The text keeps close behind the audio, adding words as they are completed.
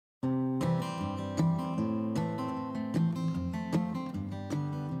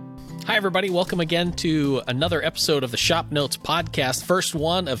Hi, everybody. Welcome again to another episode of the Shop Notes podcast, first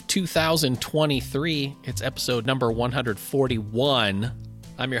one of 2023. It's episode number 141.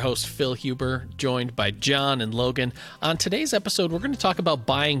 I'm your host, Phil Huber, joined by John and Logan. On today's episode, we're going to talk about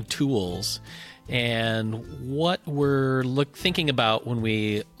buying tools and what we're thinking about when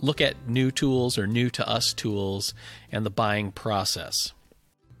we look at new tools or new to us tools and the buying process.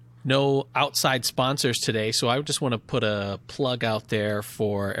 No outside sponsors today, so I just want to put a plug out there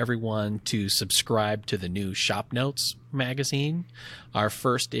for everyone to subscribe to the new Shop Notes magazine. Our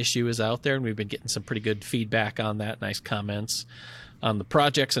first issue is out there, and we've been getting some pretty good feedback on that, nice comments on the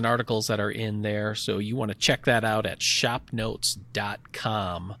projects and articles that are in there. So you want to check that out at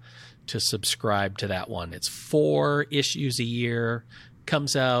shopnotes.com to subscribe to that one. It's 4 issues a year,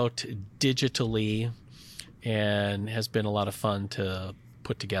 comes out digitally, and has been a lot of fun to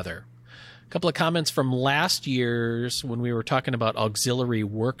put together. A couple of comments from last year's when we were talking about auxiliary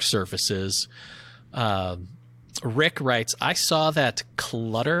work surfaces. Rick writes, I saw that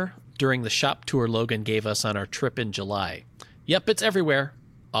clutter during the shop tour Logan gave us on our trip in July. Yep, it's everywhere,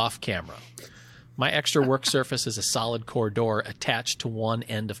 off camera. My extra work surface is a solid core door attached to one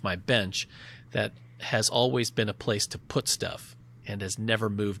end of my bench that has always been a place to put stuff and has never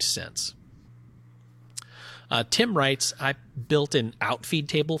moved since. Tim writes, I built an outfeed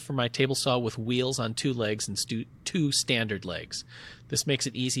table for my table saw with wheels on 2 legs and 2 standard legs. This makes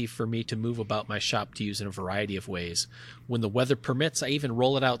it easy for me to move about my shop to use in a variety of ways. When the weather permits, I even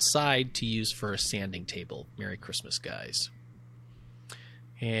roll it outside to use for a sanding table. Merry Christmas, guys.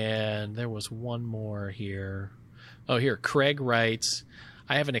 And there was one more here. Oh, here, Craig writes,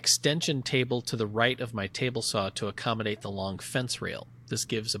 I have an extension table to the right of my table saw to accommodate the long fence rail. This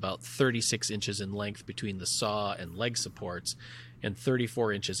gives about 36 inches in length between the saw and leg supports and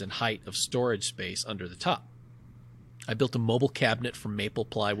 34 inches in height of storage space under the top. I built a mobile cabinet from maple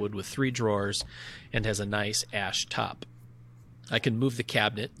plywood with 3 drawers and has a nice ash top. I can move the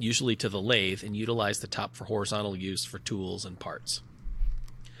cabinet, usually to the lathe, and utilize the top for horizontal use for tools and parts.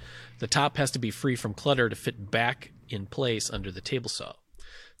 The top has to be free from clutter to fit back in place under the table saw.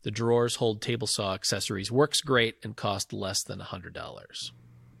 The drawers hold table saw accessories. Works great and cost less than $100.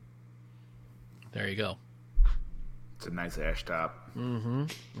 There you go. It's a nice ash top. Mm-hmm.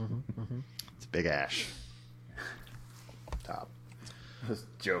 Mm-hmm. Mm-hmm. It's a big ash top. Those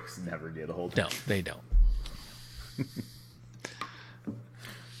jokes never get old. No, they don't.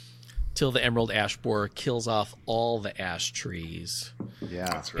 Till the emerald ash borer kills off all the ash trees. Yeah,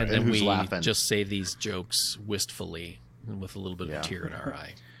 that's right. And then who's we laughing? just say these jokes wistfully and with a little bit of a tear in our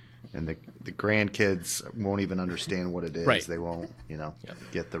eye. And the grandkids won't even understand what it is. Right. They won't,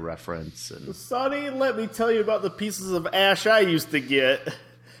 get the reference. And Sonny, let me tell you about the pieces of ash I used to get.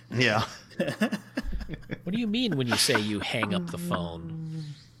 yeah. What do you mean when you say you hang up the phone?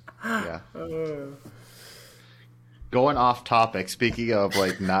 Yeah. Going off topic, speaking of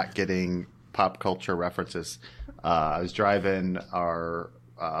not getting pop culture references, I was driving our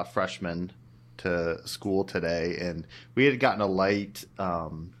freshman to school today, and we had gotten a light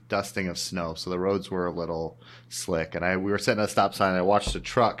dusting of snow, so the roads were a little slick. And we were sitting at a stop sign, and I watched a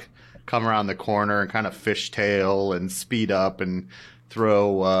truck come around the corner and kind of fishtail and speed up and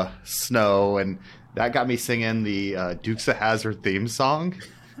throw snow, and that got me singing the Dukes of Hazzard theme song.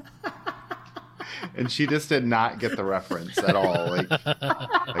 And she just did not get the reference at all.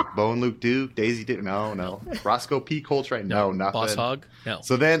 Like Bone Luke Duke, Daisy Duke, no. Roscoe P. Coltrane, no, nothing. Boss Hog, no.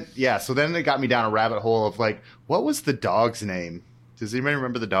 So then it got me down a rabbit hole of what was the dog's name? Does anybody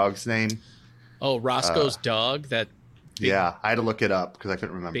remember the dog's name? Oh, Roscoe's dog, that big, I had to look it up because I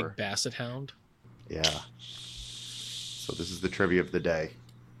couldn't remember. big basset hound. Yeah. So this is the trivia of the day.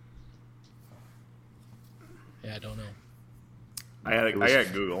 Yeah, I don't know. I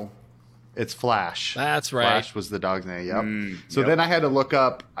got Google. It's Flash. That's right. Flash was the dog's name. Yep. So then I had to look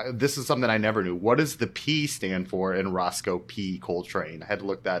up. This is something I never knew. What does the P stand for in Roscoe P. Coltrane? I had to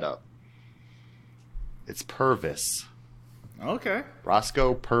look that up. It's Purvis. Okay.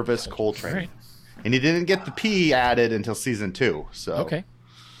 Roscoe Purvis Coltrane. Right. And he didn't get the P added until season 2. So Okay.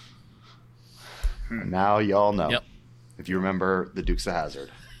 Now y'all know. Yep. If you remember the Dukes of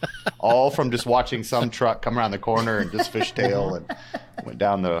Hazzard. All from just watching some truck come around the corner and just fishtail and went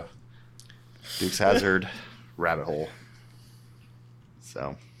down the Dukes of Hazzard rabbit hole.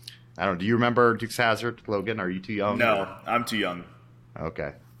 So, I don't know. Do you remember Dukes of Hazzard, Logan? Are you too young? No, I'm too young.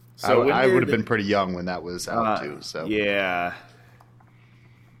 Okay. So I would have been pretty young when that was out too. So yeah.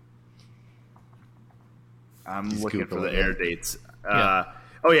 I'm He's looking for the Googling air it. dates. Yeah.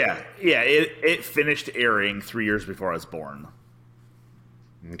 Oh yeah. It finished airing 3 years before I was born.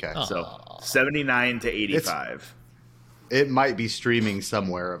 Okay. Oh. So 79 to 85. it might be streaming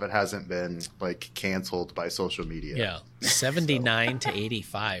somewhere if it hasn't been like canceled by social media. Yeah, 79 to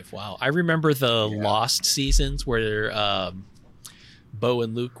 85. Wow, I remember the Lost seasons where Bo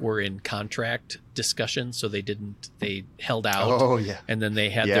and Luke were in contract discussions, so they held out. Oh yeah, and then they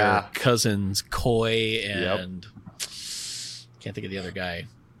had their cousins Coy and can't think of the other guy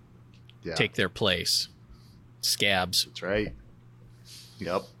take their place. Scabs. That's right.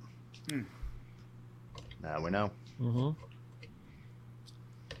 Yep. Now we know. Mm-hmm.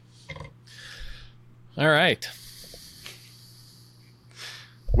 All right.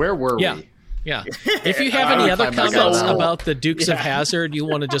 Where were we? Yeah. If you have any other comments about the Dukes of Hazzard, you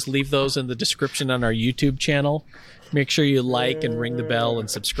want to just leave those in the description on our YouTube channel. Make sure you like and ring the bell and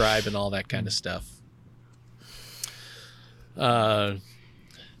subscribe and all that kind of stuff.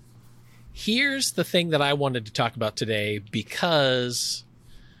 Here's the thing that I wanted to talk about today, because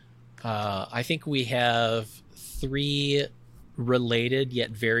I think we have 3 related yet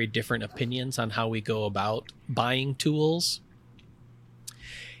very different opinions on how we go about buying tools.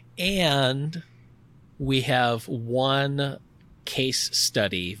 And we have one case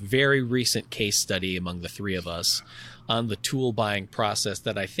study, very recent case study among the 3 of us on the tool buying process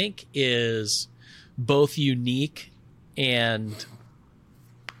that I think is both unique and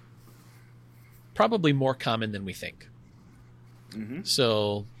probably more common than we think. Mm-hmm.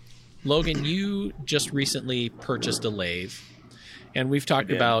 So, Logan, you just recently purchased a lathe, and we've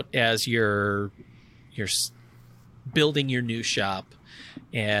talked about as you're building your new shop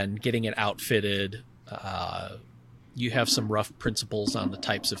and getting it outfitted, you have some rough principles on the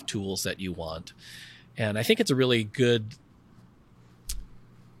types of tools that you want. And I think it's a really good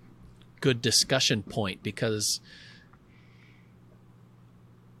discussion point, because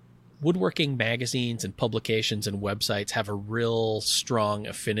woodworking magazines and publications and websites have a real strong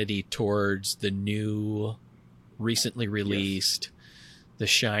affinity towards the new, recently released, the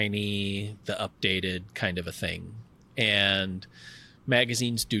shiny, the updated kind of a thing. And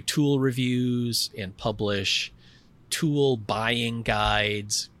magazines do tool reviews and publish tool buying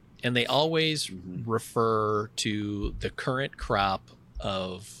guides, and they always refer to the current crop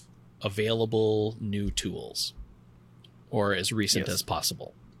of available new tools, or as recent as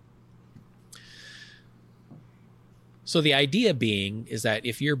possible. So the idea being is that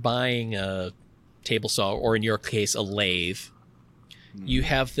if you're buying a table saw, or in your case a lathe, you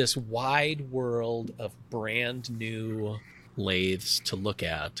have this wide world of brand new lathes to look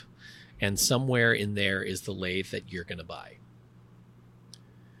at, and somewhere in there is the lathe that you're going to buy.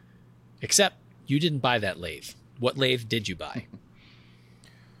 Except you didn't buy that lathe. What lathe did you buy?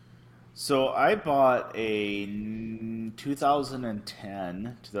 So I bought a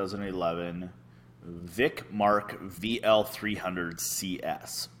 2011 Vic Mark VL300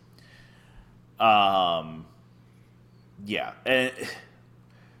 CS. And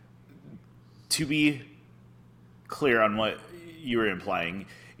to be clear on what you were implying,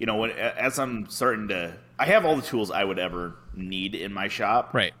 as I'm starting to, I have all the tools I would ever need in my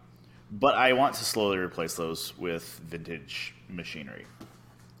shop, right? But I want to slowly replace those with vintage machinery.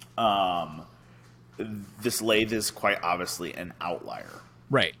 This lathe is quite obviously an outlier,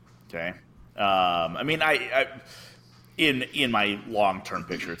 right? Okay. I in my long-term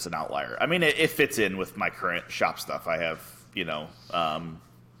picture, it's an outlier. I mean, it fits in with my current shop stuff. I have,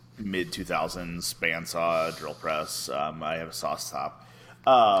 mid-2000s bandsaw, drill press. I have a sauce top.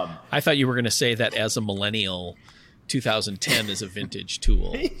 I thought you were going to say that as a millennial, 2010 is a vintage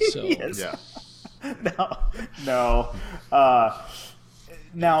tool. So yes. Yeah. No.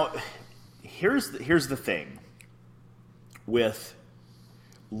 Now, here's the thing with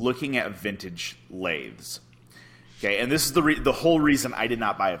looking at vintage lathes. Okay, and this is the whole reason I did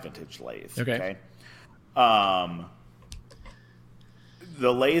not buy a vintage lathe. Okay. The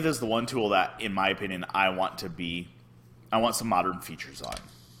lathe is the one tool that, in my opinion, I want some modern features on.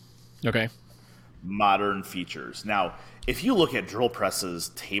 Okay. Modern features. Now, if you look at drill presses,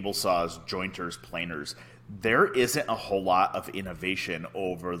 table saws, jointers, planers, there isn't a whole lot of innovation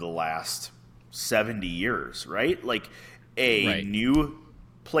over the last 70 years, right? Like a new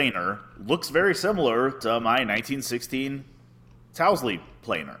planer looks very similar to my 1916 Towsley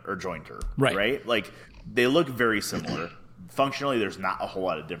planer or jointer, right? Like they look very similar. Functionally, there's not a whole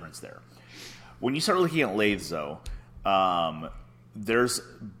lot of difference there. When you start looking at lathes, though, there's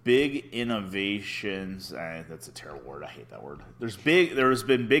big innovations. That's a terrible word. I hate that word. There's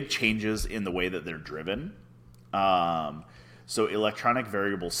been big changes in the way that they're driven. So electronic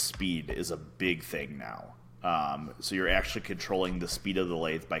variable speed is a big thing now. So you're actually controlling the speed of the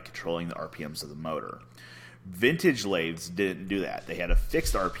lathe by controlling the RPMs of the motor. Vintage lathes didn't do that. They had a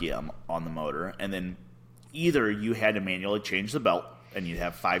fixed RPM on the motor, and then either you had to manually change the belt, and you'd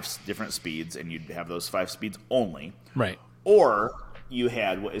have 5 different speeds, and you'd have those 5 speeds only. Right. Or you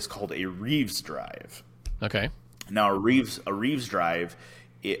had what is called a Reeves drive. Okay. Now, a Reeves drive,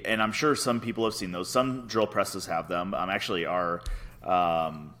 and I'm sure some people have seen those. Some drill presses have them. Actually, I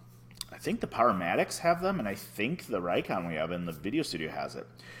think the Powermatics have them, and I think the Rikon we have in the video studio has it.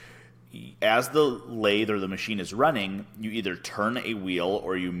 As the lathe or the machine is running, you either turn a wheel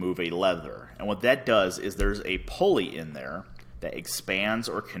or you move a lever. And what that does is there's a pulley in there that expands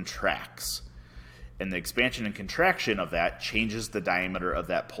or contracts. And the expansion and contraction of that changes the diameter of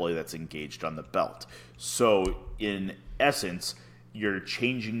that pulley that's engaged on the belt. So in essence, you're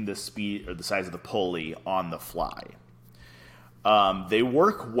changing the speed or the size of the pulley on the fly. They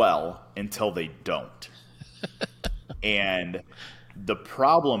work well until they don't. And the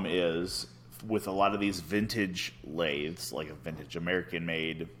problem is with a lot of these vintage lathes, like a vintage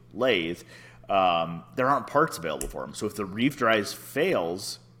American-made lathe, there aren't parts available for them. So if the Reeve drive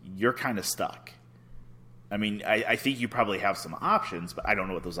fails, you're kind of stuck. I mean, I think you probably have some options, but I don't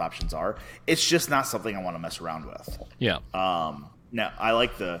know what those options are. It's just not something I want to mess around with. Yeah. Now, I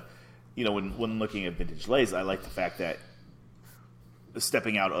like when looking at vintage lathes, I like the fact that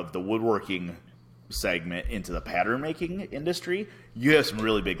stepping out of the woodworking segment into the pattern making industry, you have some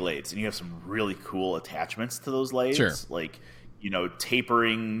really big lathes, and you have some really cool attachments to those lathes. Sure. Like,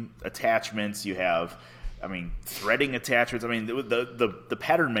 tapering attachments. You have, threading attachments. The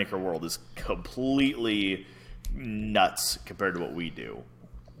pattern maker world is completely nuts compared to what we do.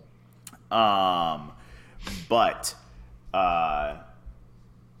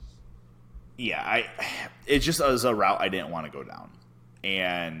 It just was a route I didn't want to go down.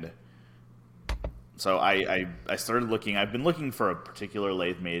 And so I started looking. I've been looking for a particular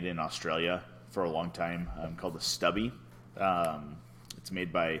lathe made in Australia for a long time, called the Stubby. It's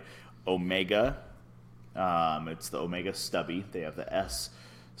made by Omega. It's the Omega Stubby. They have the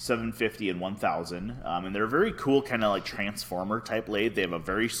S750 and 1000. And they're a very cool kind of like transformer type lathe. They have a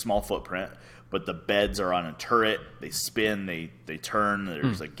very small footprint, but the beds are on a turret. They spin, they turn.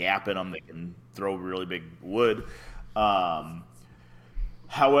 There's a gap in them. They can throw really big wood.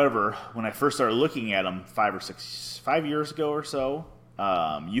 However, when I first started looking at them 5 years ago or so,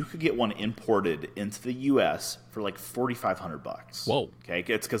 you could get one imported into the U.S. for like $4,500. Whoa! Okay,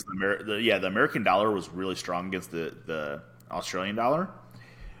 it's because the American dollar was really strong against the Australian dollar,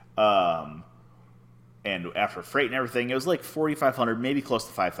 and after freight and everything, it was like $4,500, maybe close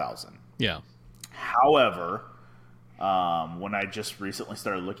to $5,000. Yeah. However, when I just recently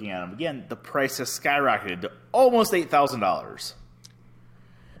started looking at them again, the price has skyrocketed to almost $8,000.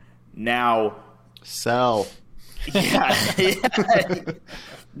 Now, sell. Yeah.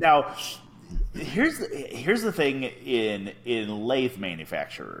 Now, here's the thing in lathe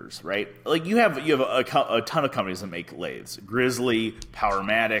manufacturers, right? Like you have a ton of companies that make lathes: Grizzly,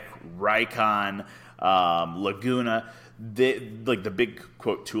 Powermatic, Rikon, Laguna. The big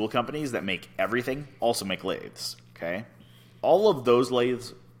quote tool companies that make everything also make lathes. Okay, all of those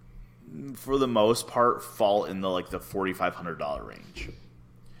lathes, for the most part, fall in the $4,500 range.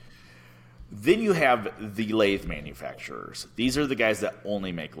 Then you have the lathe manufacturers. These are the guys that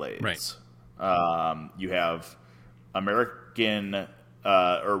only make lathes. Right. You have American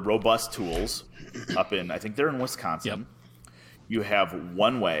or Robust Tools up in, I think they're in Wisconsin. Yep. You have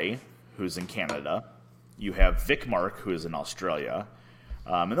One Way, who's in Canada. You have Vicmark, who is in Australia.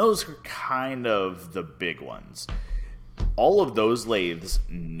 And those are kind of the big ones. All of those lathes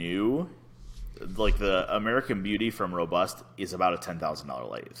new, like the American Beauty from Robust, is about a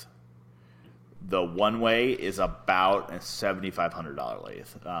 $10,000 lathe. The One Way is about a $7,500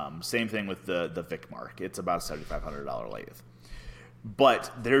 lathe. Same thing with the Vicmark. It's about a $7,500 lathe.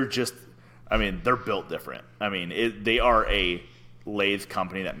 But they're just, they're built different. They are a lathe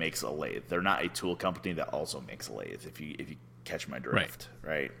company that makes a lathe. They're not a tool company that also makes a lathe, if you catch my drift,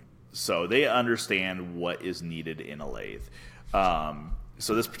 right? So they understand what is needed in a lathe.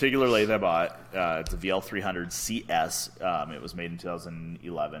 So this particular lathe I bought, it's a VL300 CS. It was made in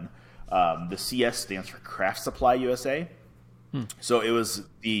 2011. The CS stands for Craft Supply USA. So it was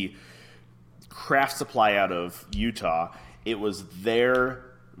the Craft Supply out of Utah. It was their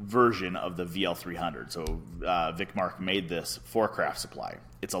version of the VL300. So Vicmark made this for Craft Supply.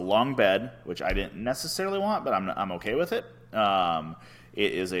 It's a long bed, which I didn't necessarily want, but I'm okay with it.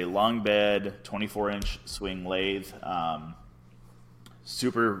 It is a long bed, 24-inch swing lathe,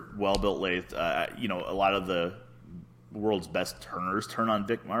 super well-built lathe. A lot of the world's best turners turn on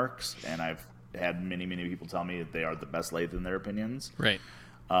Vicmarks, and I've had many people tell me that they are the best lathe in their opinions. Right.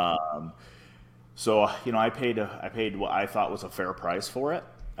 So I paid what I thought was a fair price for it.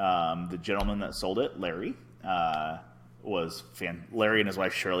 The gentleman that sold it, Larry, Larry and his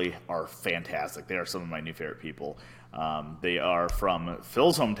wife Shirley are fantastic. They are some of my new favorite people. They are from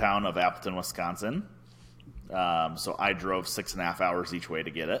Phil's hometown of Appleton, Wisconsin. So I drove 6.5 hours each way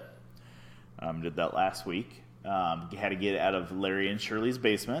to get it. Did that last week. Had to get it out of Larry and Shirley's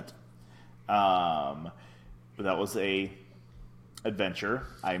basement. But that was a adventure.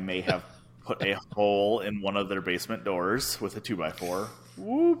 I may have put a hole in one of their basement doors with a 2x4.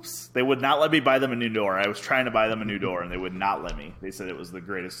 Whoops. They would not let me buy them a new door. I was trying to buy them a new door, and they would not let me. They said it was the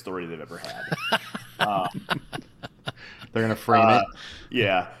greatest story they've ever had. They're going to frame it.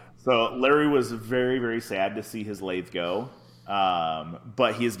 Yeah. So Larry was very, very sad to see his lathe go,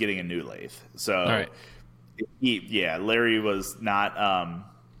 but he is getting a new lathe. So, all right. Larry was not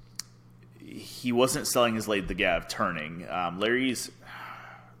he wasn't selling his lathe to get out of turning. Larry's,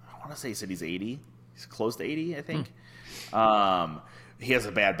 I want to say he said he's 80. He's close to 80, I think. He has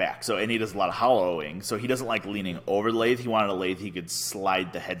a bad back, and he does a lot of hollowing, so he doesn't like leaning over the lathe. He wanted a lathe he could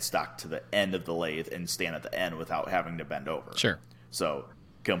slide the headstock to the end of the lathe and stand at the end without having to bend over. Sure. So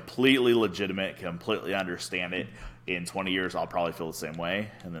completely legitimate, completely understand it. In 20 years, I'll probably feel the same way,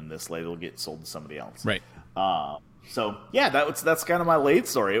 and then this lathe will get sold to somebody else. Right. So yeah, that's kind of my lathe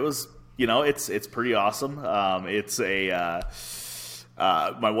story. It was, it's pretty awesome. It's a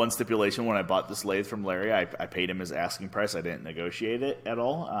my one stipulation when I bought this lathe from Larry, I paid him his asking price. I didn't negotiate it at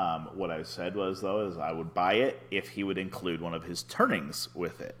all. What I said was I would buy it if he would include one of his turnings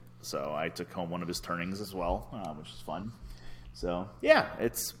with it. So I took home one of his turnings as well, which is fun. So yeah,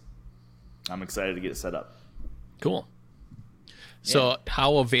 I'm excited to get it set up. Cool. So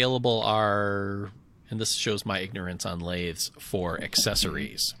how available are, and this shows my ignorance on lathes, for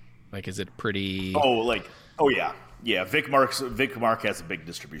accessories? Like, is it pretty? Yeah, Vic Mark has a big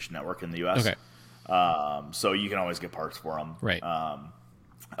distribution network in the U.S. Okay. So you can always get parts for them. Right.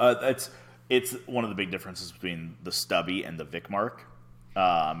 It's one of the big differences between the Stubby and the Vic Mark.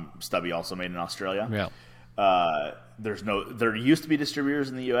 Stubby also made in Australia. Yeah. There used to be distributors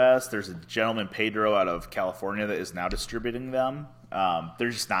in the U.S. There's a gentleman, Pedro, out of California that is now distributing them.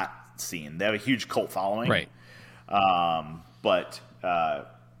 They're just not seen. They have a huge cult following. Right. But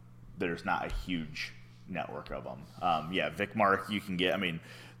there's not a huge network of them. Vic Mark you can get. I mean,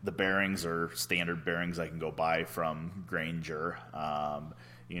 the bearings are standard bearings I can go buy from Granger.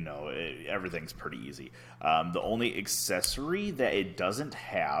 Everything's pretty easy. The only accessory that it doesn't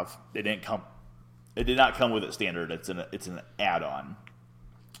have, it did not come with it standard. It's an add-on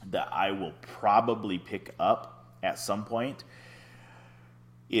that I will probably pick up at some point,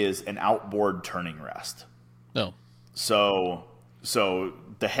 is an outboard turning rest. No. So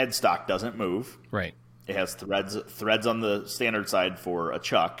the headstock doesn't move. Right. It has threads on the standard side for a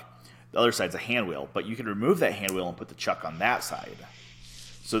chuck. The other side's a hand wheel, but you can remove that hand wheel and put the chuck on that side.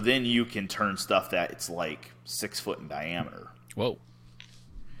 So then you can turn stuff that it's like 6 foot in diameter. Whoa.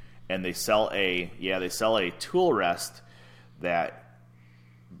 And they sell a tool rest that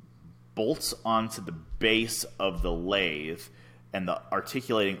bolts onto the base of the lathe, and the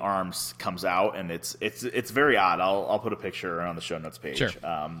articulating arms comes out, and it's very odd. I'll put a picture on the show notes page. Sure.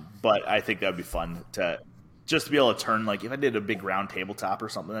 But I think that would be fun to be able to turn. Like if I did a big round tabletop or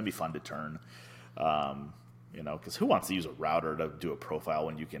something, that'd be fun to turn. Because who wants to use a router to do a profile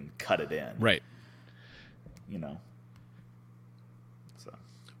when you can cut it in? Right. So.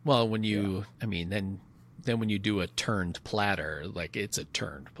 Well, when you, then when you do a turned platter, like it's a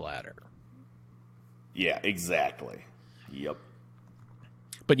turned platter. Yeah, exactly. Yep.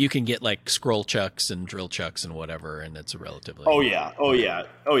 But you can get like scroll chucks and drill chucks and whatever, and it's a relatively. Oh yeah.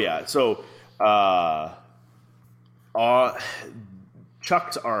 So,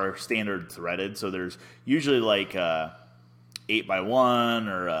 chucks are standard threaded. So there's usually like 8x1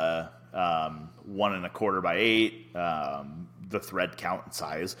 or 1 1/4 by 8. The thread count and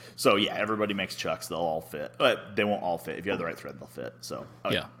size. So yeah, everybody makes chucks. They'll all fit, but they won't all fit. If you have the right thread, they'll fit. So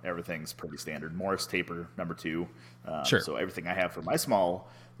everything's pretty standard. Morris taper number 2. Sure. So everything I have for my small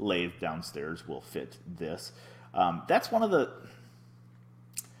lathe downstairs will fit this. That's one of the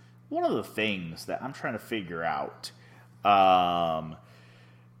things that I'm trying to figure out.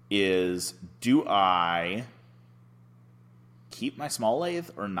 Is do I keep my small lathe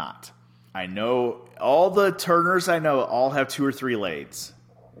or not? I know all the turners all have 2 or 3 lathes.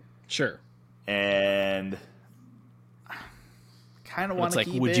 Sure. And kind of want to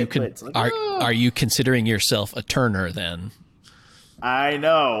keep it. Are you considering yourself a turner then? I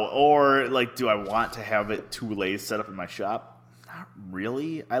know. Or like, do I want to have it 2 lathes set up in my shop? Not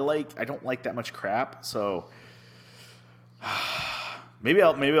really. I don't like that much crap. So maybe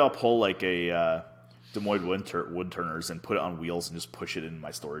I'll pull like a Des Moines wood turners and put it on wheels and just push it in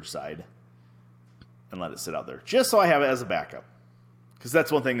my storage side and let it sit out there, just so I have it as a backup. Because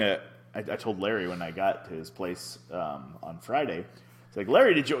that's one thing that I told Larry when I got to his place on Friday. It's like,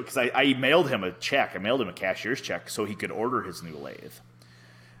 Larry, did you? Because I mailed him a check. I mailed him a cashier's check so he could order his new lathe.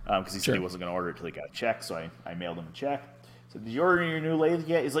 Because he said he wasn't going to order it until he got a check. So I mailed him a check. I said, did you order your new lathe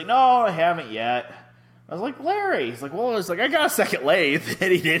yet? He's like, no, I haven't yet. I was like, Larry. He's like, well, it's like, I got a second lathe.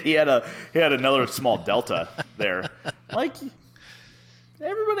 And he did. He had another small Delta there. Like,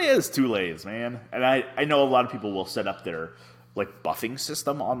 everybody has two lathes, man. And I know a lot of people will set up their like buffing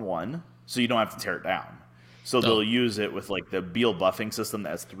system on one, so you don't have to tear it down. So they'll use it with like the Beal buffing system that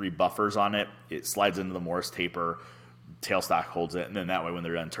has 3 buffers on it. It slides into the Morris taper, tailstock holds it, and then that way when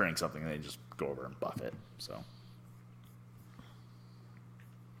they're done turning something, they just go over and buff it. So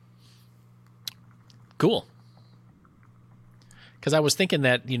cool. Because I was thinking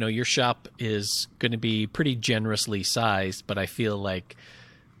that, you know, your shop is going to be pretty generously sized, but I feel like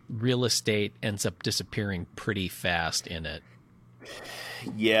real estate ends up disappearing pretty fast in it.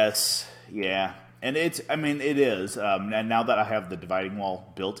 Yes, yeah. And it is. And now that I have the dividing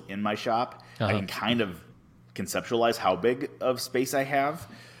wall built in my shop, I can kind of conceptualize how big of space I have.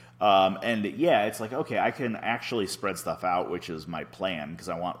 And yeah, it's like, okay, I can actually spread stuff out, which is my plan because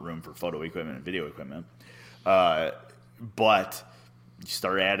I want room for photo equipment and video equipment. But you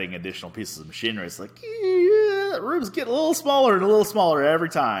start adding additional pieces of machinery, it's like, yeah, rooms get a little smaller and a little smaller every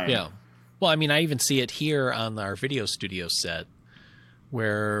time. Yeah. Well, I mean, I even see it here on our video studio set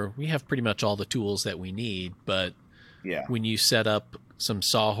where we have pretty much all the tools that we need. But when you set up some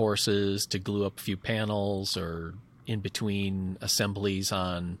sawhorses to glue up a few panels or in between assemblies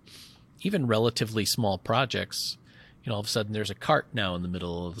on even relatively small projects, you know, all of a sudden there's a cart now in the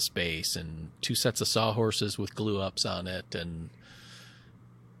middle of the space and 2 sets of sawhorses with glue ups on it. And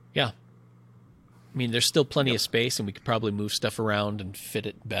yeah, I mean, there's still plenty of space and we could probably move stuff around and fit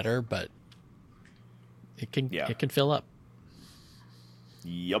it better, but it can fill up.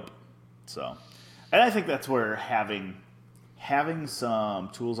 Yep. So, and I think that's where having some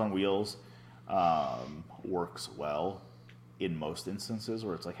tools on wheels works well in most instances,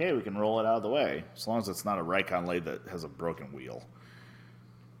 where it's like, hey, we can roll it out of the way as long as it's not a Rikon lathe that has a broken wheel.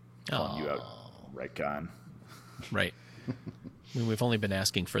 Calling you out, Rikon. Right. I mean, we've only been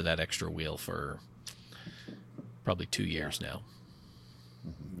asking for that extra wheel for probably 2 years now.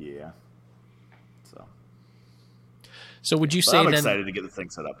 Yeah. So would you say I'm then, excited to get the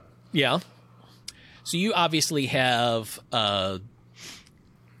thing set up. Yeah. So you obviously have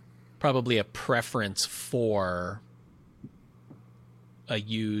probably a preference for a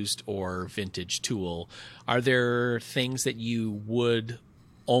used or vintage tool. Are there things that you would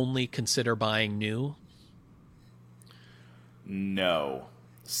only consider buying new? No.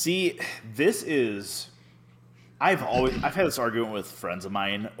 See, I've had this argument with friends of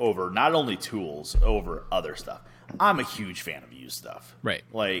mine over not only tools, over other stuff. I'm a huge fan of used stuff. Right.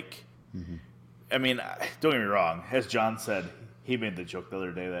 Like, I mean, don't get me wrong. As John said, he made the joke the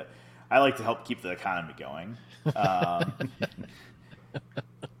other day that I like to help keep the economy going.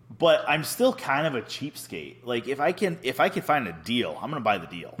 But I'm still kind of a cheapskate. Like, if I can find a deal, I'm going to buy the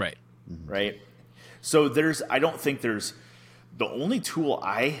deal. Right. Right. So I don't think there's the only tool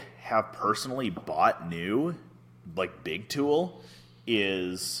I have personally bought new, like big tool,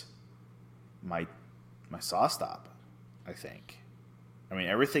 is my saw stop, I think. I mean,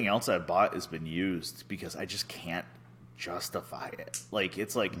 everything else I've bought has been used because I just can't justify it. Like,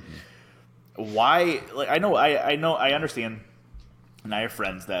 it's like, why? Like, I understand, and I have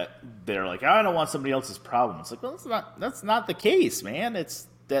friends that they're like, I don't want somebody else's problem. It's like, well, that's not the case, man. It's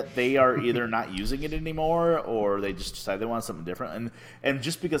that they are either not using it anymore or they just decide they want something different. And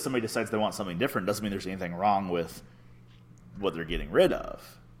just because somebody decides they want something different doesn't mean there's anything wrong with what they're getting rid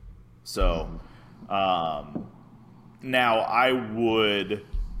of. So, now I would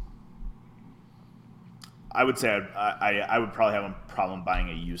say I would probably have a problem buying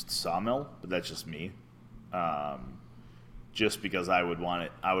a used sawmill, but that's just me. Just because I would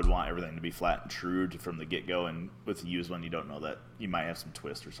want everything to be flat and true from the get-go, and with the used one, you don't know that you might have some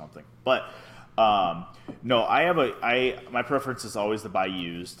twist or something. But no, my preference is always to buy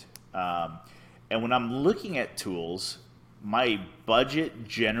used. And when I'm looking at tools, my budget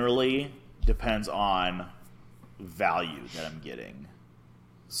generally depends on value that I'm getting.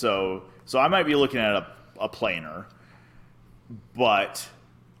 So I might be looking at a planer, but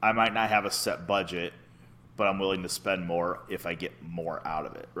I might not have a set budget, but I'm willing to spend more if I get more out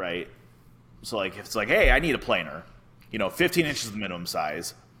of it, right? So like, if it's like, hey, I need a planer, 15 inches is the minimum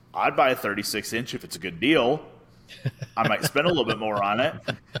size. I'd buy a 36 inch if it's a good deal. I might spend a little bit more on it,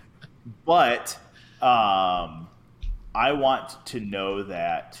 but I want to know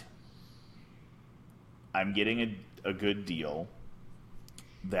that I'm getting a good deal,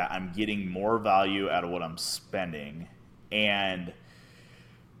 that I'm getting more value out of what I'm spending, and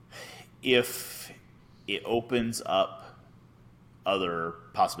if it opens up other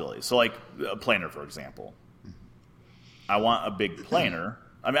possibilities. So like a planer, for example. I want a big planer.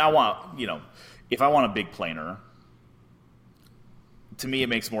 I mean, if I want a big planer, to me it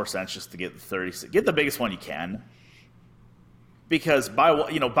makes more sense just to get get the biggest one you can. Because buy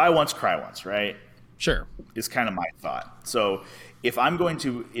once, cry once, right? Sure. Is kind of my thought. So if I'm going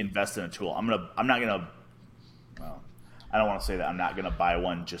to invest in a tool, I don't want to say that I'm not going to buy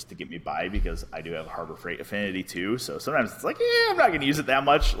one just to get me by, because I do have Harbor Freight affinity too. So sometimes it's like, I'm not going to use it that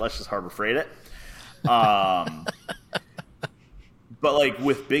much. Let's just Harbor Freight it. But like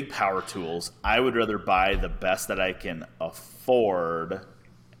with big power tools, I would rather buy the best that I can afford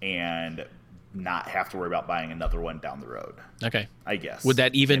and not have to worry about buying another one down the road. Okay. I guess. Would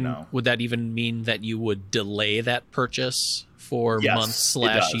that even mean that you would delay that purchase for months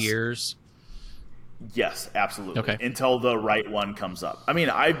 / years? Yes, absolutely. Okay. Until the right one comes up. I mean,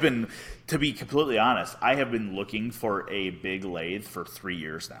 to be completely honest, I have been looking for a big lathe for 3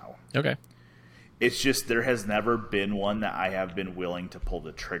 years now. Okay. It's just there has never been one that I have been willing to pull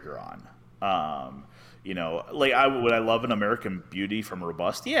the trigger on. Would I love an American Beauty from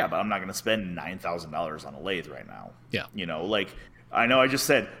Robust? Yeah, but I'm not going to spend $9,000 on a lathe right now. Yeah. I know I just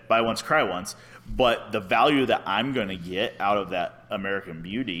said buy once, cry once, but the value that I'm going to get out of that American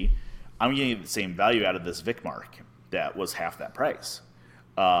Beauty, I'm getting the same value out of this Vicmark that was half that price.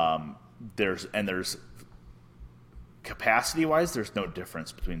 There's capacity-wise, there's no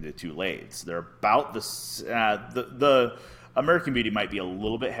difference between the two lathes. They're about the American Beauty might be a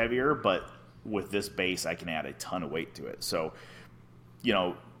little bit heavier, but with this base, I can add a ton of weight to it. So,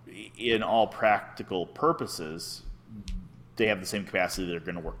 in all practical purposes, they have the same capacity. They're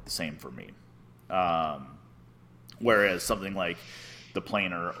going to work the same for me. Whereas something like the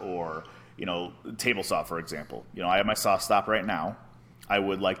planer or, table saw, for example, I have my saw stop right now. I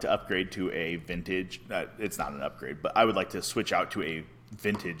would like to upgrade to a vintage. It's not an upgrade, but I would like to switch out to a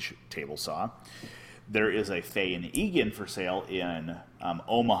vintage table saw. There is a Fay and Egan for sale in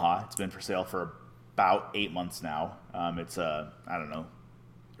Omaha. It's been for sale for about 8 months now. It's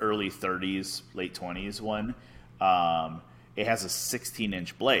early 30s, late 20s one. It has a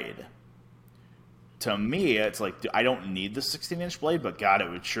 16-inch blade. To me, it's like, I don't need the 16-inch blade, but God, it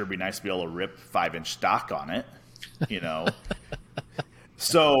would sure be nice to be able to rip 5-inch stock on it,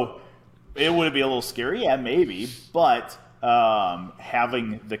 So it would be a little scary, yeah, maybe, but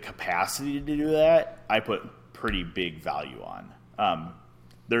having the capacity to do that, I put pretty big value on.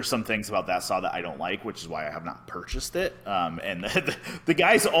 There's some things about that saw that I don't like, which is why I have not purchased it. And the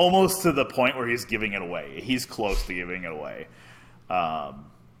guy's almost to the point where he's giving it away. He's close to giving it away.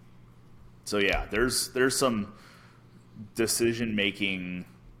 So yeah, there's some decision-making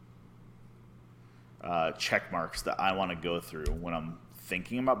check marks that I want to go through when I'm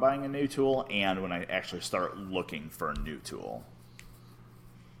thinking about buying a new tool and when I actually start looking for a new tool.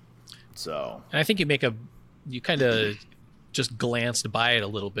 So, and I think you kind of just glanced by it a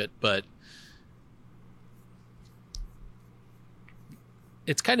little bit, but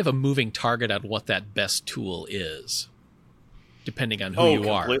it's kind of a moving target on what that best tool is, depending on who you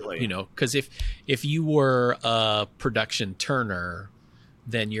completely are. Because if you were a production turner,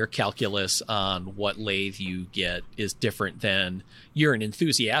 then your calculus on what lathe you get is different than you're an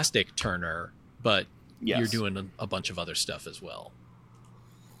enthusiastic turner, but you're doing a bunch of other stuff as well.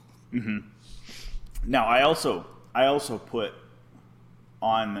 Mm-hmm. Now, I also put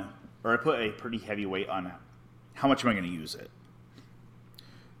I put a pretty heavy weight on how much am I going to use it.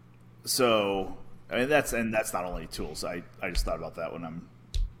 So, that's not only tools. I just thought about that when I'm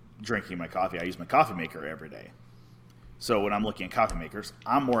drinking my coffee. I use my coffee maker every day. So when I'm looking at coffee makers,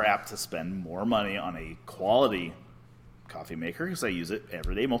 I'm more apt to spend more money on a quality coffee maker because I use it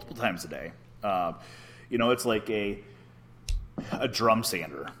every day, multiple times a day. It's like a drum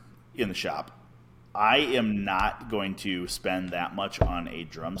sander in the shop. I am not going to spend that much on a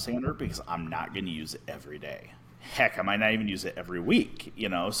drum sander because I'm not going to use it every day. Heck, I might not even use it every week.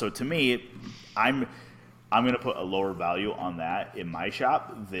 So to me, I'm going to put a lower value on that in my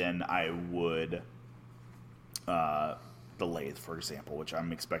shop than I would the lathe, for example, which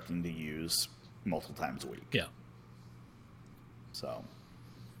I'm expecting to use multiple times a week. Yeah. So,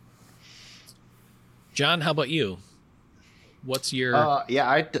 John, how about you? What's your? I'd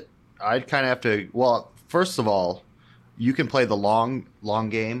kind of have to. Well, first of all, you can play the long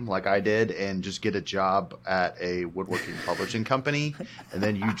game like I did and just get a job at a woodworking publishing company, and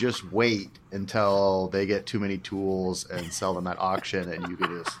then you just wait until they get too many tools and sell them at auction, and you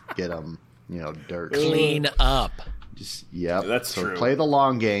can just get them, dirt Clean up. That's true. Play the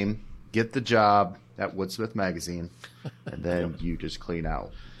long game, get the job at Woodsmith Magazine, and then you just clean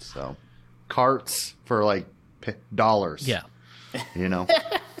out. So carts for like dollars. Yeah.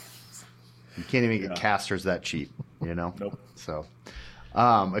 You can't even get casters that cheap, Nope. So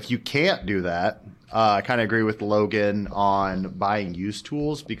if you can't do that, I kind of agree with Logan on buying used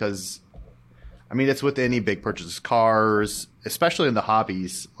tools because, it's with any big purchases, cars, especially in the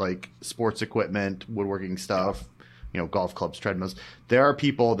hobbies, like sports equipment, woodworking stuff, golf clubs, treadmills. There are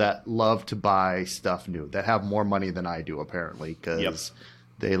people that love to buy stuff new that have more money than I do, apparently, because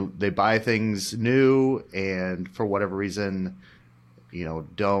they buy things new and for whatever reason,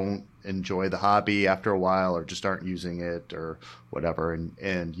 don't enjoy the hobby after a while or just aren't using it or whatever.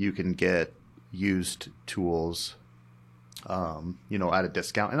 And you can get used tools, at a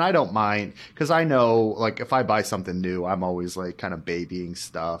discount. And I don't mind because I know, like, if I buy something new, I'm always like kind of babying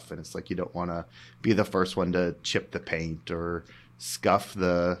stuff. And it's like, you don't want to be the first one to chip the paint or scuff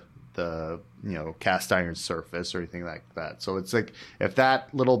the cast iron surface or anything like that. So it's like, if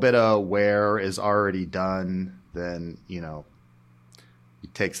that little bit of wear is already done, then,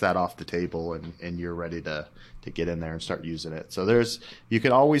 it takes that off the table and you're ready to get in there and start using it. So you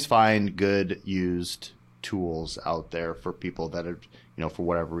can always find good used tools out there for people that are, for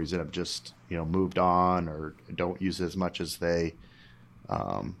whatever reason have just, moved on or don't use as much as they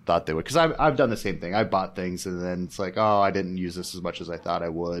thought they would. Because I've done the same thing. I bought things and then it's like, oh, I didn't use this as much as I thought I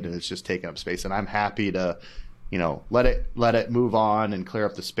would, and it's just taking up space. And I'm happy to, let it move on and clear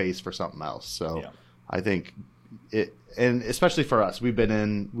up the space for something else. So I think it, and especially for us, we've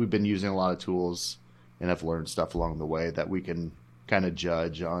been using a lot of tools and have learned stuff along the way that we can kind of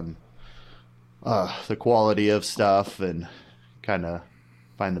judge on the quality of stuff and kind of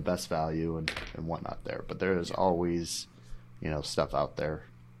find the best value and whatnot there. But there is always, stuff out there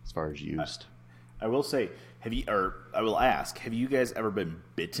as far as used. I will say, I will ask, have you guys ever been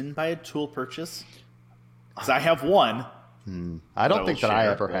bitten by a tool purchase? Because I have one. I don't think that I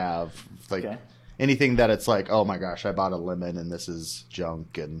ever have. Like anything that it's like, oh my gosh, I bought a lemon and this is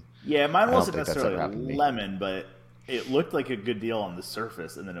junk. And yeah, mine wasn't necessarily a lemon, but it looked like a good deal on the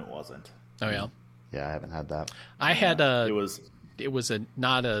surface, and then it wasn't. Oh yeah. Yeah, I haven't had that. I had it was a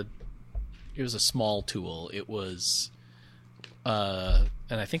small tool. It was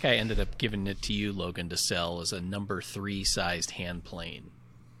and I think I ended up giving it to you, Logan, to sell as a number 3 sized hand plane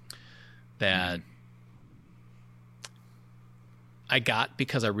that I got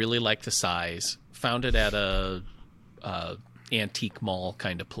because I really liked the size. Found it at a antique mall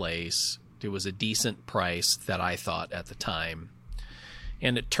kind of place. It was a decent price that I thought at the time.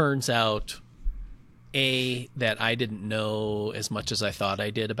 And it turns out, A, that I didn't know as much as I thought I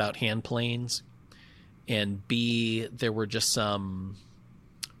did about hand planes. And B, there were just some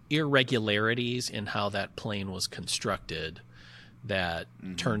irregularities in how that plane was constructed that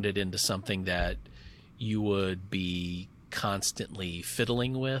turned it into something that you would be constantly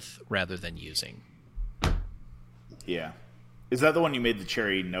fiddling with rather than using. Yeah. Is that the one you made the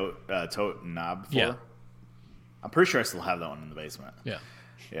cherry tote and knob for? Yeah. I'm pretty sure I still have that one in the basement. Yeah.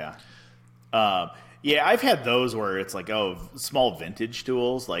 Yeah. Yeah, I've had those where it's like, small vintage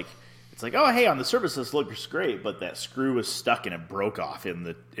tools. Like, it's like, hey, on the surface this looks great, but that screw was stuck and it broke off in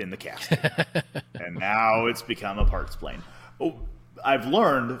the casting. And now it's become a parts plane. Oh, I've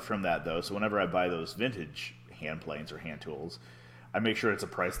learned from that, though. So whenever I buy those vintage hand planes or hand tools, I make sure it's a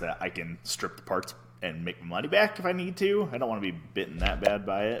price that I can strip the parts and make my money back if I need to. I don't want to be bitten that bad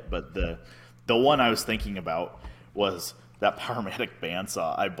by it. But the one I was thinking about was that Powermatic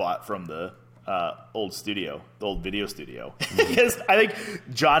bandsaw I bought from the old video studio. Because I think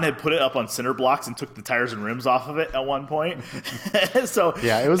John had put it up on cinder blocks and took the tires and rims off of it at one point. So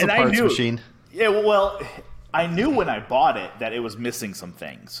yeah, it was a parts machine. Yeah, well, I knew when I bought it that it was missing some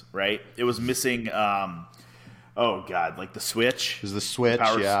things, right? It was missing, like the switch. It was the switch,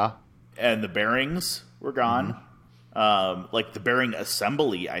 yeah. And the bearings were gone. Like the bearing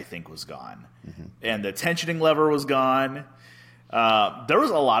assembly, I think, was gone. And the tensioning lever was gone. There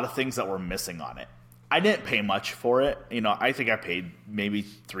was a lot of things that were missing on it. I didn't pay much for it. I think I paid maybe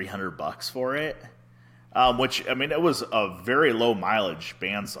 $300 for it. Which, it was a very low mileage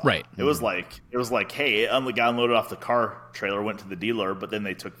bandsaw. Right. It was like, hey, it got unloaded off the car trailer, went to the dealer, but then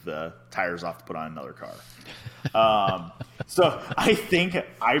they took the tires off to put on another car. So I think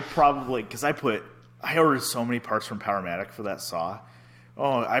I probably, because I ordered so many parts from Powermatic for that saw.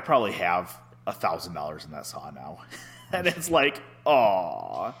 I probably have $1,000 in that saw now. And it's like,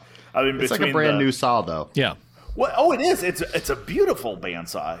 oh, I mean, it's like a brand new saw though. Yeah. Well, oh, it is. It's a beautiful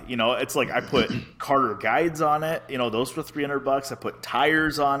bandsaw. You know, it's like I put Carter guides on it. You know, those were $300. I put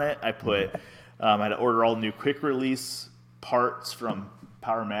tires on it. I put I had to order all new quick release parts from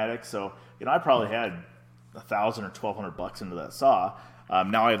Powermatic. So you know, I probably had $1,000 or $1,200 into that saw.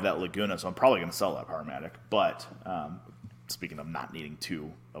 Now I have that Laguna, so I'm probably going to sell that Powermatic. But speaking of not needing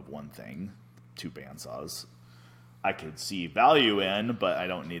two of one thing, two bandsaws, I could see value in, but I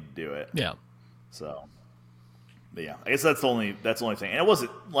don't need to do it. Yeah. So. But yeah, I guess that's the only thing. And it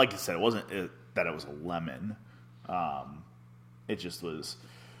wasn't, like you said, it wasn't that it was a lemon. It just was,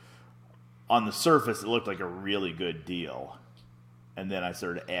 on the surface, it looked like a really good deal. And then I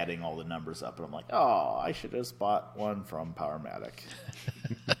started adding all the numbers up, and I'm like, oh, I should have just bought one from Powermatic.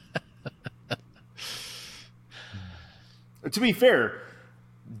 To be fair,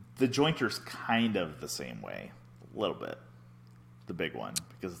 the jointer's kind of the same way, a little bit. The big one,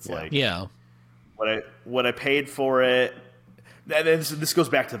 because it's like... Yeah. What I paid for it, and this goes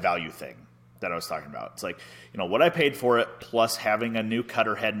back to the value thing that I was talking about. It's like, you know, what I paid for it, plus having a new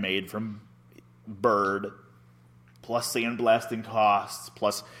cutter head made from Bird, plus sandblasting costs,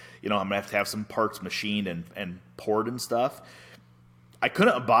 plus, you know, I'm going to have some parts machined and poured and stuff. I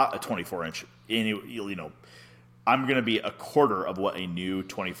couldn't have bought a 24-inch. You know, I'm going to be a quarter of what a new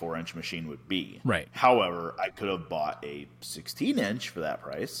 24-inch machine would be. Right. However, I could have bought a 16-inch for that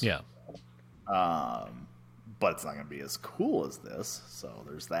price. Yeah. But it's not going to be as cool as this, so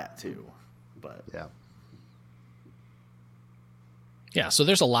there's that too. But yeah, so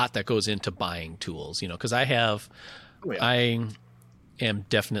there's a lot that goes into buying tools, you know, because I am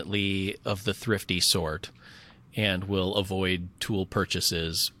definitely of the thrifty sort and will avoid tool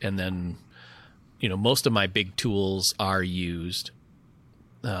purchases. And then, you know, most of my big tools are used.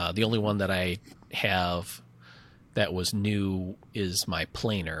 The only one that I have that was new is my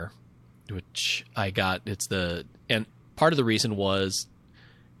planer, which I got. And part of the reason was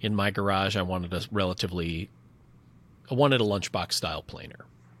in my garage, I wanted a lunchbox style planer.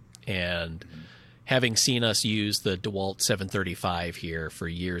 And having seen us use the DeWalt 735 here for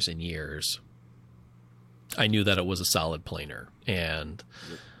years and years, I knew that it was a solid planer. And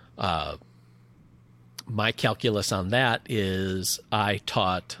my calculus on that is I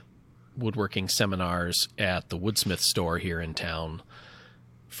taught woodworking seminars at the Woodsmith store here in town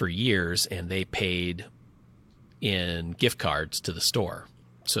for years, and they paid in gift cards to the store.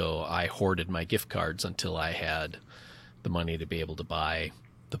 So I hoarded my gift cards until I had the money to be able to buy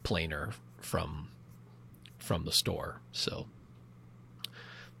the planer from the store. So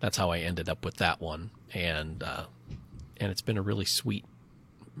that's how I ended up with that one. And it's been a really sweet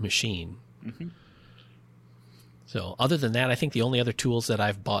machine. Mm-hmm. So other than that, I think the only other tools that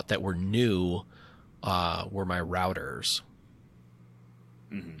I've bought that were new were my routers.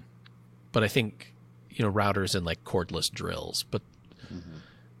 Mm-hmm. But I think, you know, routers and like cordless drills. But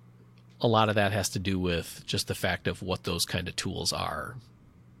a lot of that has to do with just the fact of what those kind of tools are.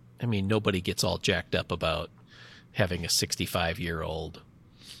 I mean, nobody gets all jacked up about having a 65-year-old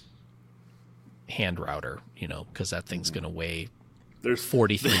hand router, you know, because that thing's going to weigh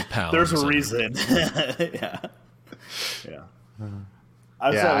 43 pounds. There's a reason. Yeah. I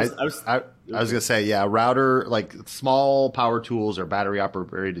was gonna say, yeah, router, like small power tools or battery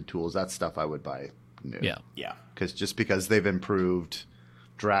operated tools, that stuff I would buy new. Yeah. Because they've improved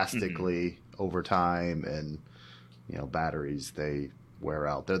drastically over time, and you know, batteries, they wear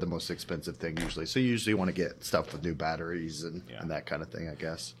out. They're the most expensive thing usually. So you usually want to get stuff with new batteries and that kind of thing, I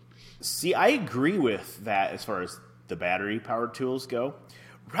guess. See, I agree with that as far as the battery powered tools go.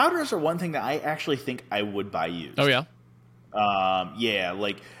 Routers are one thing that I actually think I would buy used. Oh yeah. Yeah,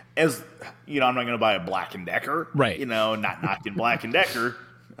 like, as you know, I'm not going to buy a Black & Decker, right? You know, not knocking Black & Decker,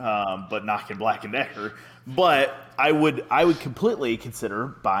 but knocking Black & Decker. But I would completely consider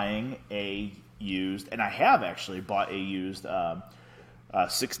buying a used, and I have actually bought a used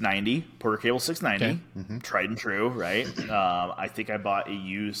 690 Porter Cable 690, tried and true, right? I think I bought a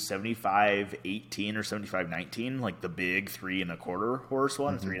used 7518 or 7519, like the big 3 1/4 horse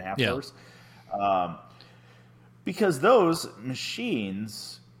one, 3.5 horse. Because those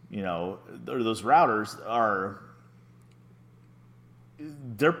machines, you know, or those routers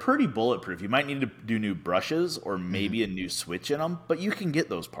they're pretty bulletproof. You might need to do new brushes or maybe a new switch in them, but you can get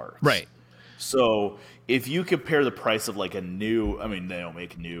those parts. Right. So if you compare the price of like a new, I mean, they don't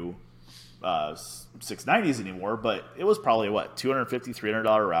make new 690s anymore, but it was probably $250,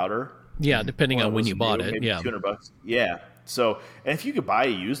 $300 router. Yeah, depending on when you bought it. Maybe Yeah, $200. Yeah. So, and if you could buy a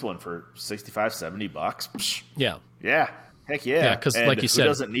used one for $65, $70, yeah, Heck yeah. Yeah, 'cause like you said, who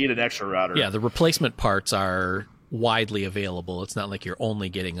doesn't need an extra router? Yeah, the replacement parts are widely available. It's not like you're only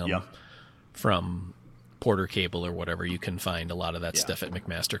getting them from Porter Cable or whatever. You can find a lot of that stuff at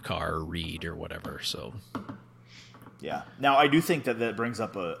McMaster Car or Reed or whatever. So, yeah. Now, I do think that brings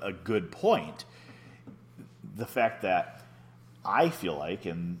up a good point. The fact that I feel like,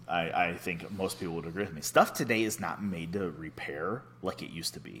 and I think most people would agree with me, stuff today is not made to repair like it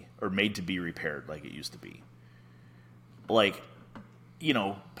used to be, or made to be repaired like it used to be. Like,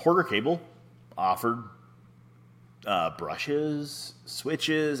 Porter Cable offered brushes,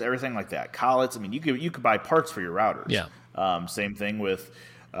 switches, everything like that. Collets. I mean, you could buy parts for your routers. Yeah. Same thing with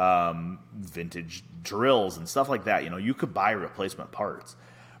vintage drills and stuff like that. You could buy replacement parts.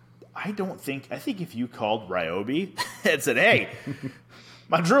 I think if you called Ryobi and said, "Hey,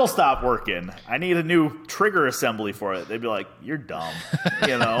 my drill stopped working. I need a new trigger assembly for it," they'd be like, "You're dumb."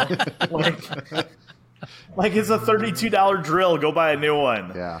 Like it's a $32 drill. Go buy a new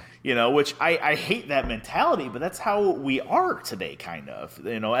one. Yeah. Which I hate that mentality, but that's how we are today, kind of.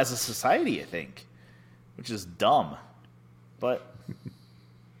 As a society, I think, which is dumb. But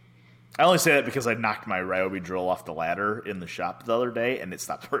I only say that because I knocked my Ryobi drill off the ladder in the shop the other day, and it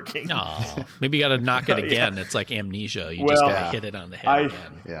stopped working. Oh, maybe you got to knock it again. It's like amnesia. You just got to hit it on the head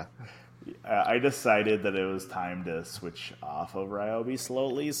again. Yeah. I decided that it was time to switch off of Ryobi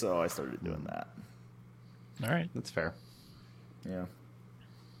slowly, so I started doing that. All right. That's fair. Yeah.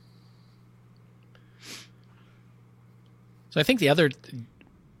 So I think the other,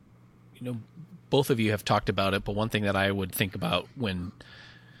 both of you have talked about it, but one thing that I would think about when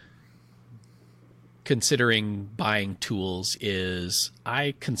considering buying tools is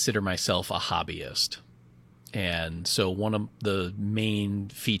I consider myself a hobbyist. And so one of the main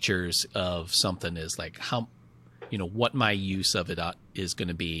features of something is like how, what my use of it is going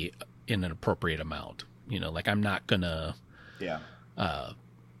to be in an appropriate amount. Like I'm not going to,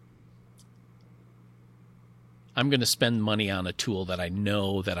 I'm going to spend money on a tool that I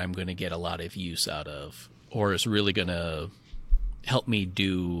know that I'm going to get a lot of use out of, or is really going to help me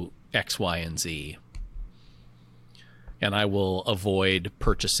do X, Y, and Z. And I will avoid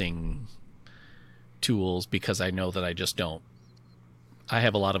purchasing tools because I know that I just don't. I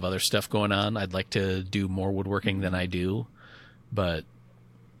have a lot of other stuff going on. I'd like to do more woodworking than I do, but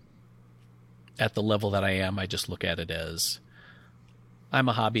at the level that I am, I just look at it as I'm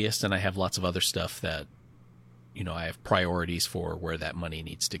a hobbyist and I have lots of other stuff that, I have priorities for where that money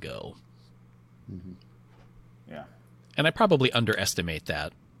needs to go. Mm-hmm. Yeah. And I probably underestimate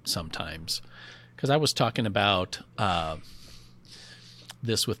that sometimes because I was talking about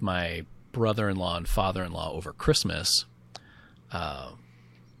this with my brother-in-law and father-in-law over Christmas because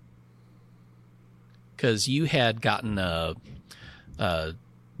you had gotten a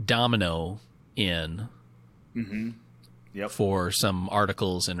domino in for some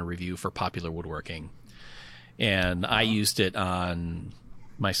articles and a review for Popular Woodworking. And I used it on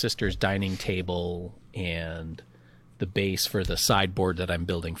my sister's dining table and the base for the sideboard that I'm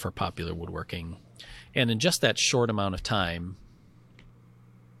building for Popular Woodworking. And in just that short amount of time,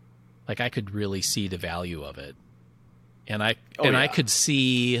 like I could really see the value of it. And I could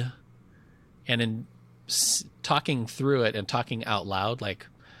see, and in talking through it and talking out loud, like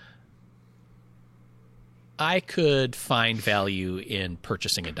I could find value in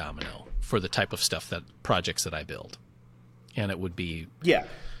purchasing a domino for the type of projects that I build. And it would be,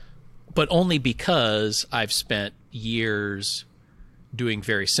 but only because I've spent years doing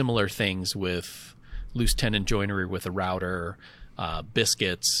very similar things with loose tenon joinery with a router,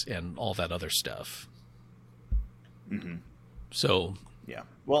 biscuits, and all that other stuff. Mm-hmm. So, yeah.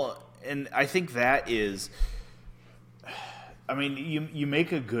 Well, and I think that is, I mean, you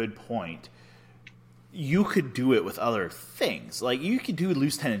make a good point. You could do it with other things. Like you could do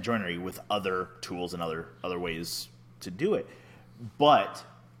loose tenon joinery with other tools and other ways to do it. But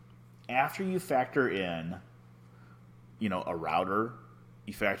after you factor in, a router,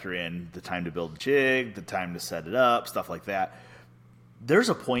 you factor in the time to build a jig, the time to set it up, stuff like that. There's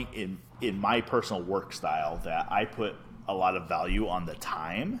a point in my personal work style that I put a lot of value on the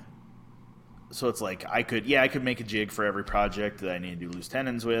time. So it's like I could make a jig for every project that I need to do loose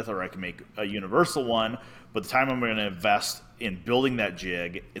tenons with, or I can make a universal one. But the time I'm going to invest in building that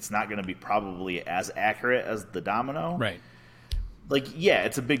jig, it's not going to be probably as accurate as the domino. right. Like, yeah,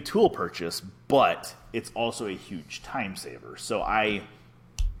 it's a big tool purchase, but it's also a huge time saver. So I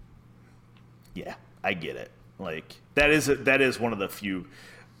get it. Like that is one of the few.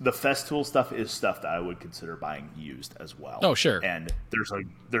 The Festool stuff is stuff that I would consider buying used as well. Oh, sure. And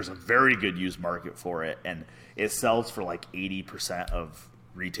there's a very good used market for it, and it sells for like 80% of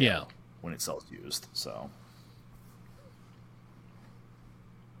retail when it sells used. So,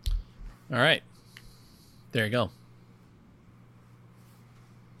 All right. There you go.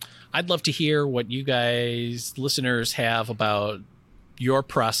 I'd love to hear what you guys, listeners, have about your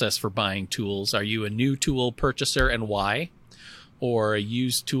process for buying tools. Are you a new tool purchaser and why? Or a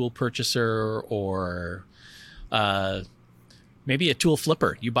used tool purchaser, or maybe a tool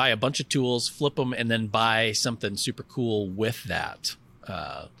flipper? You buy a bunch of tools, flip them, and then buy something super cool with that.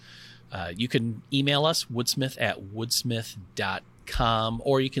 You can email us, woodsmith@woodsmith.com,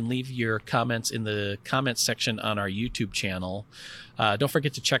 or you can leave your comments in the comments section on our YouTube channel. Don't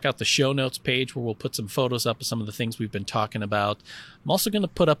forget to check out the show notes page where we'll put some photos up of some of the things we've been talking about. I'm also going to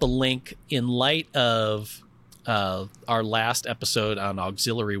put up a link in light of our last episode on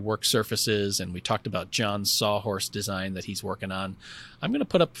auxiliary work surfaces, and we talked about John's sawhorse design that he's working on. I'm going to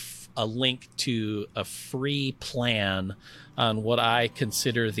put up a link to a free plan on what I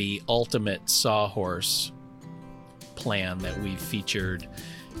consider the ultimate sawhorse plan that we featured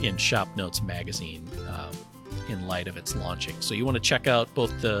in Shop Notes magazine in light of its launching. So you want to check out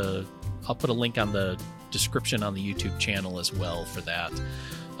both I'll put a link on the description on the YouTube channel as well for that.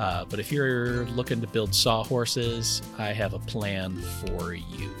 But if you're looking to build sawhorses, I have a plan for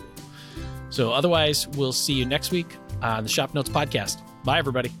you. So otherwise, we'll see you next week on the Shop Notes podcast. Bye,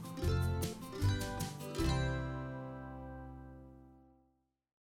 everybody.